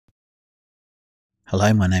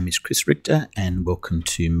Hello, my name is Chris Richter and welcome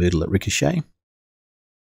to Moodle at Ricochet.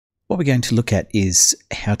 What we're going to look at is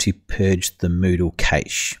how to purge the Moodle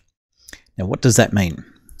cache. Now, what does that mean?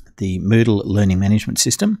 The Moodle learning management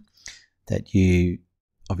system that you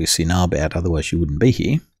obviously know about, otherwise you wouldn't be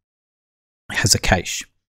here, has a cache.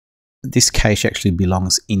 This cache actually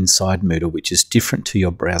belongs inside Moodle, which is different to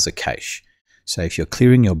your browser cache. So if you're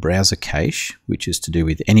clearing your browser cache, which is to do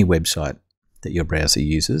with any website that your browser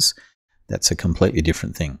uses, that's a completely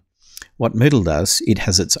different thing. What Moodle does, it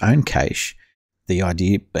has its own cache, the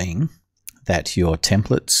idea being that your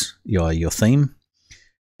templates, your theme,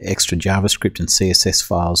 extra JavaScript and CSS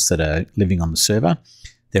files that are living on the server,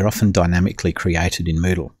 they're often dynamically created in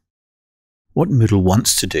Moodle. What Moodle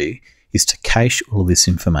wants to do is to cache all of this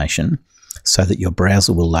information so that your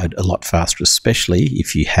browser will load a lot faster, especially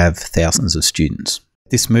if you have thousands of students.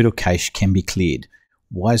 This Moodle cache can be cleared.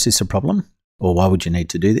 Why is this a problem? Or why would you need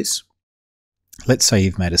to do this? Let's say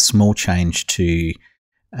you've made a small change to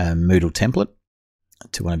a Moodle template,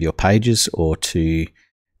 to one of your pages, or to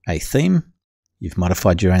a theme. You've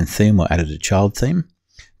modified your own theme or added a child theme.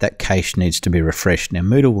 That cache needs to be refreshed. Now,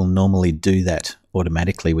 Moodle will normally do that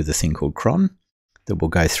automatically with a thing called cron that will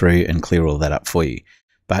go through and clear all that up for you.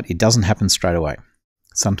 But it doesn't happen straight away.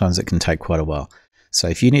 Sometimes it can take quite a while. So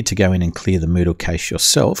if you need to go in and clear the Moodle cache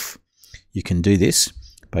yourself, you can do this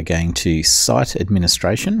by going to Site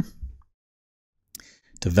Administration,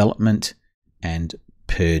 Development, and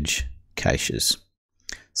Purge Caches.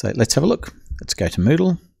 So let's have a look. Let's go to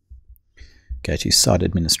Moodle, go to Site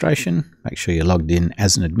Administration, make sure you're logged in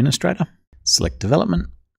as an administrator, select Development,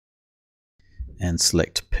 and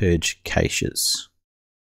select Purge Caches.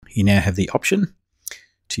 You now have the option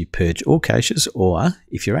to purge all caches, or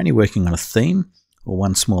if you're only working on a theme or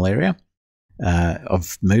one small area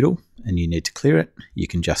of Moodle and you need to clear it, you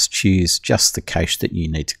can just choose just the cache that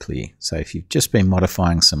you need to clear. So if you've just been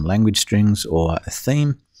modifying some language strings or a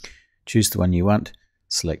theme, choose the one you want,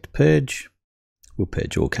 select Purge. We'll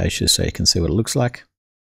purge all caches so you can see what it looks like.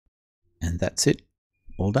 And that's it,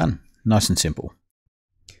 all done. Nice and simple.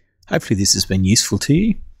 Hopefully this has been useful to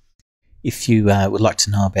you. If you would like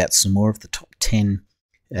to know about some more of the top 10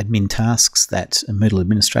 admin tasks that a Moodle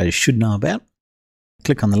administrator should know about,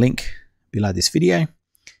 click on the link below this video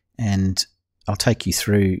and I'll take you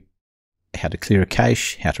through how to clear a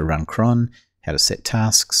cache, how to run cron, how to set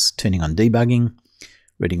tasks, turning on debugging,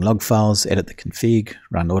 reading log files, edit the config,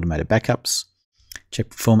 run automated backups, check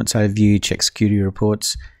performance overview, check security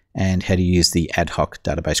reports, and how to use the ad hoc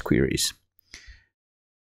database queries.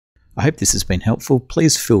 I hope this has been helpful.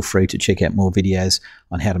 Please feel free to check out more videos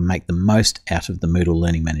on how to make the most out of the Moodle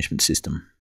learning management system.